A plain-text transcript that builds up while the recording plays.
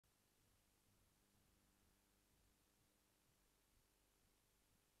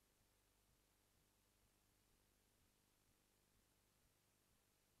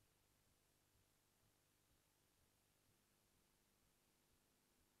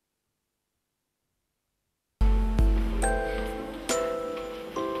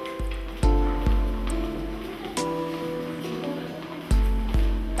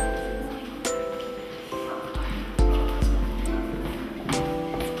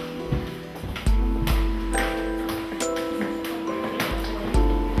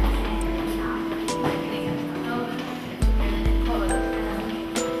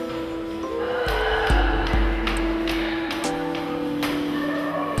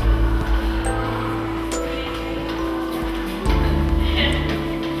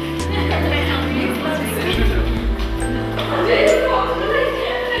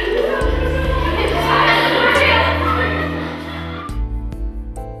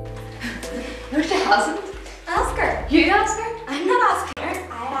No, she hasn't. Ask her. You ask her? I'm not asking her.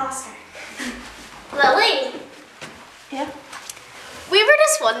 I'd ask her. Lily. Yeah. We were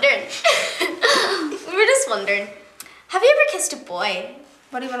just wondering. Have you ever kissed a boy?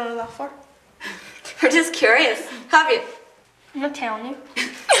 What do you want to know that for? We're just curious. Have you? I'm not telling you.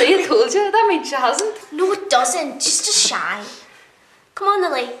 So you told you? That means she hasn't. No, it doesn't. She's just shy. Come on,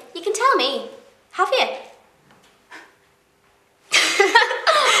 Lily. You can tell me. Have you?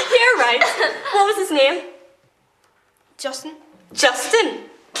 You're right. What was his name? Justin? Justin?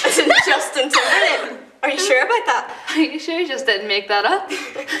 As in Justin Timberlake? Are you sure about that? Are you sure you just didn't make that up?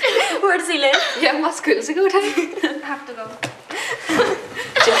 Where does he live? Yeah, what school does he go to? I have to go.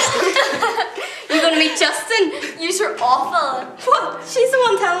 Justin. You're gonna meet Justin? You're awful. What? She's the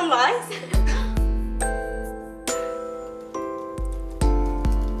one telling lies.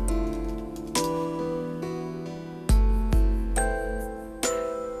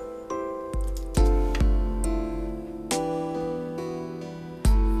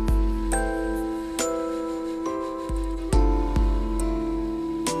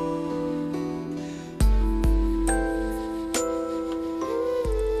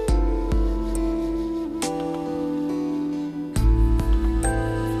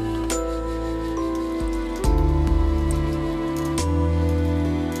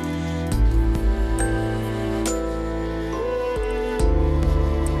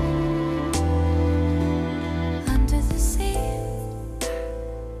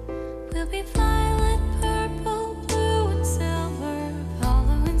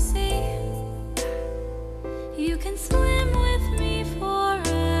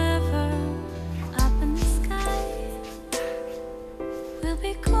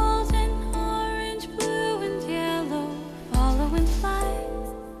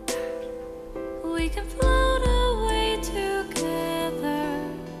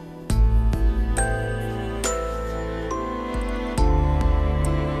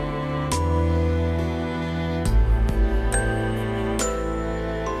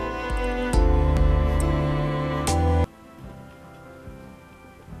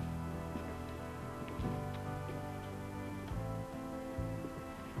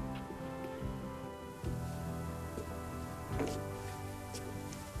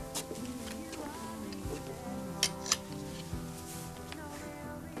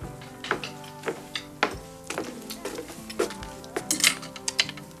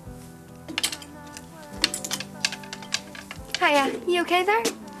 Hiya, you okay there?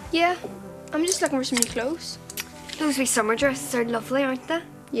 Yeah, I'm just looking for some new clothes. Those wee summer dresses are lovely, aren't they?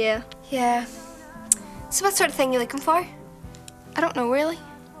 Yeah. Yeah. So what sort of thing are you looking for? I don't know really.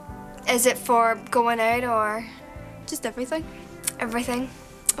 Is it for going out or Just everything. everything?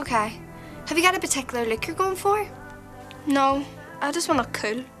 Okay. Have you got a particular look you're going for? No, I just want to look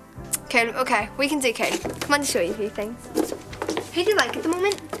cool. Cool, okay, we can do cool. Come on to show you a few things. Who do you like at the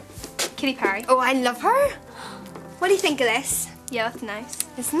moment? Katy Perry. Oh, I love her. What do you think of this? Yeah, that's nice.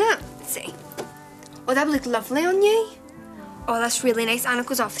 Isn't it? Let's see. Oh, that would look lovely on you. Oh, that's really nice, and it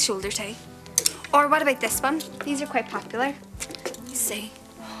goes off the shoulder too. Or what about this one? These are quite popular. Let's see.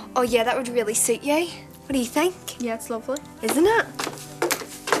 Oh yeah, that would really suit you. What do you think? Yeah, it's lovely. Isn't it?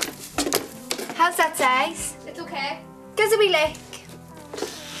 How's that size? It's okay. Give us a wee look.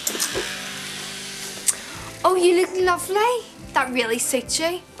 Oh, you look lovely. That really suits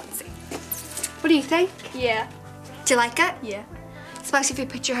you. Let's see. What do you think? Yeah. Do you like it? Yeah. Especially if you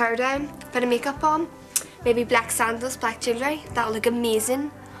put your hair down, bit of makeup on, maybe black sandals, black jewellery. That'll look amazing.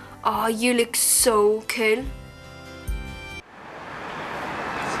 Oh, you look so cool.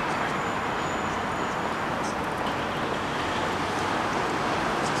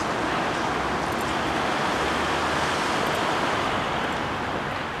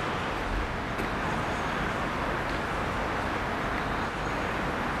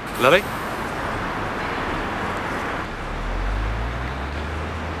 Lilly?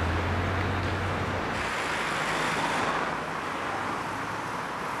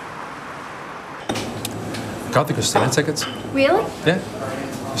 Got the Christina tickets. Really? Yeah.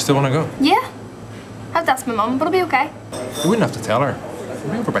 You still want to go? Yeah. I've asked my mum, but it'll be okay. You wouldn't have to tell her.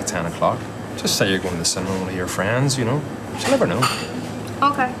 We'll be over by 10 o'clock. Just say you're going to the cinema with one of your friends, you know. She'll never know.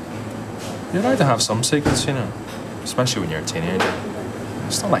 Okay. You're allowed to have some secrets, you know. Especially when you're a teenager.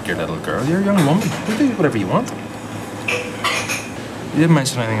 It's not like you're a little girl. You're a young woman. You do whatever you want. You didn't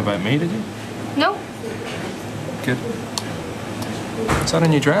mention anything about me, did you? No? Good. Is that a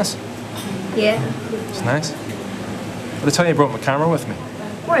new dress? Yeah. It's nice. Did I tell you I brought my camera with me?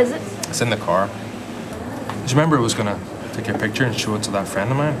 Where is it? It's in the car. Did you remember I was going to take your picture and show it to that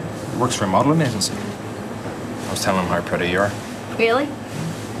friend of mine? He works for a modelling agency. I was telling him how pretty you are. Really?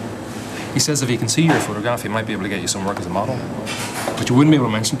 He says if he can see your photograph, he might be able to get you some work as a model. But you wouldn't be able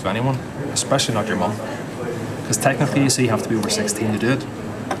to mention it to anyone, especially not your mum. Because technically, you see, you have to be over 16 to do it.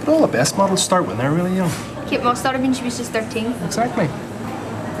 But all the best models start when they're really young. Kate Moss started when she was just 13. Exactly.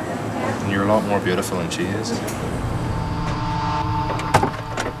 And you're a lot more beautiful than she is.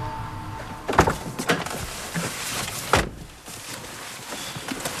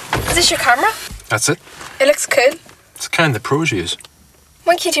 Is this your camera? That's it. It looks cool. It's the kind the pros use.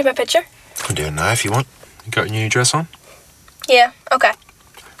 When can you take my picture? I can do it now if you want. You got your new dress on? Yeah, okay.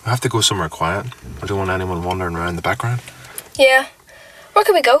 We have to go somewhere quiet. I don't want anyone wandering around the background. Yeah. Where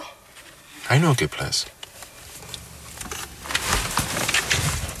can we go? I know a good place.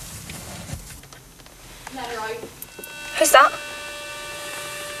 Let her out. Who's that?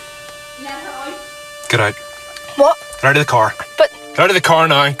 Let her out. Get out. What? Get out of the car. But... Get out of the car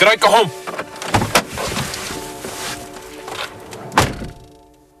now. Get out, go home.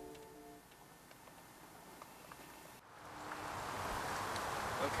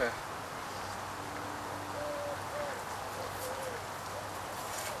 Okay.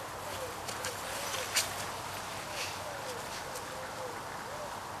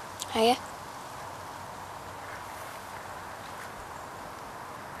 Hiya.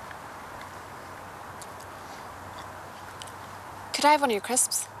 Could I have one of your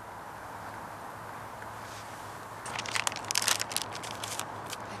crisps?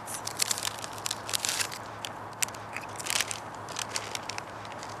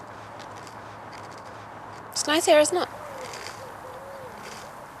 It's nice here, isn't it?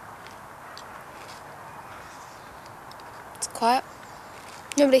 It's quiet.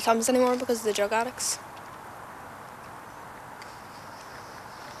 Nobody comes anymore because of the drug addicts.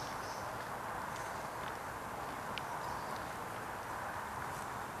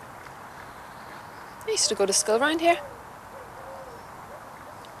 I used to go to school around here.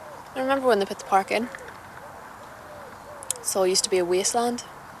 I remember when they put the park in. It all used to be a wasteland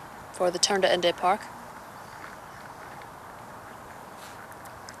before they turned it into a park.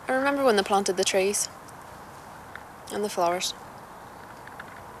 I remember when they planted the trees and the flowers.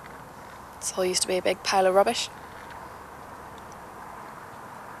 It all used to be a big pile of rubbish.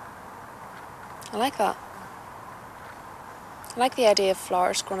 I like that. I like the idea of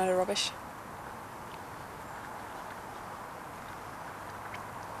flowers growing out of rubbish.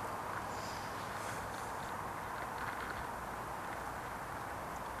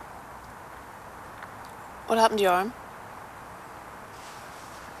 What happened to your arm?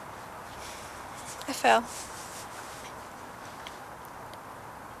 I fell.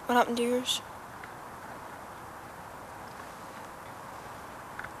 What happened to yours?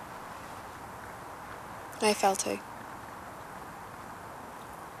 I fell too.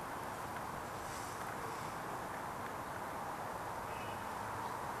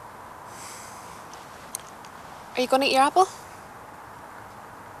 Are you going to eat your apple?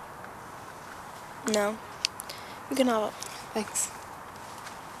 No. You can have it. Thanks.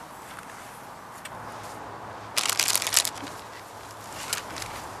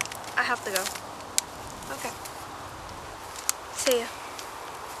 I have to go. Okay. See ya.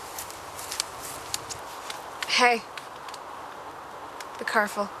 Hey. Be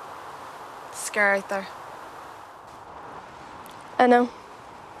careful. It's scary out there. I know.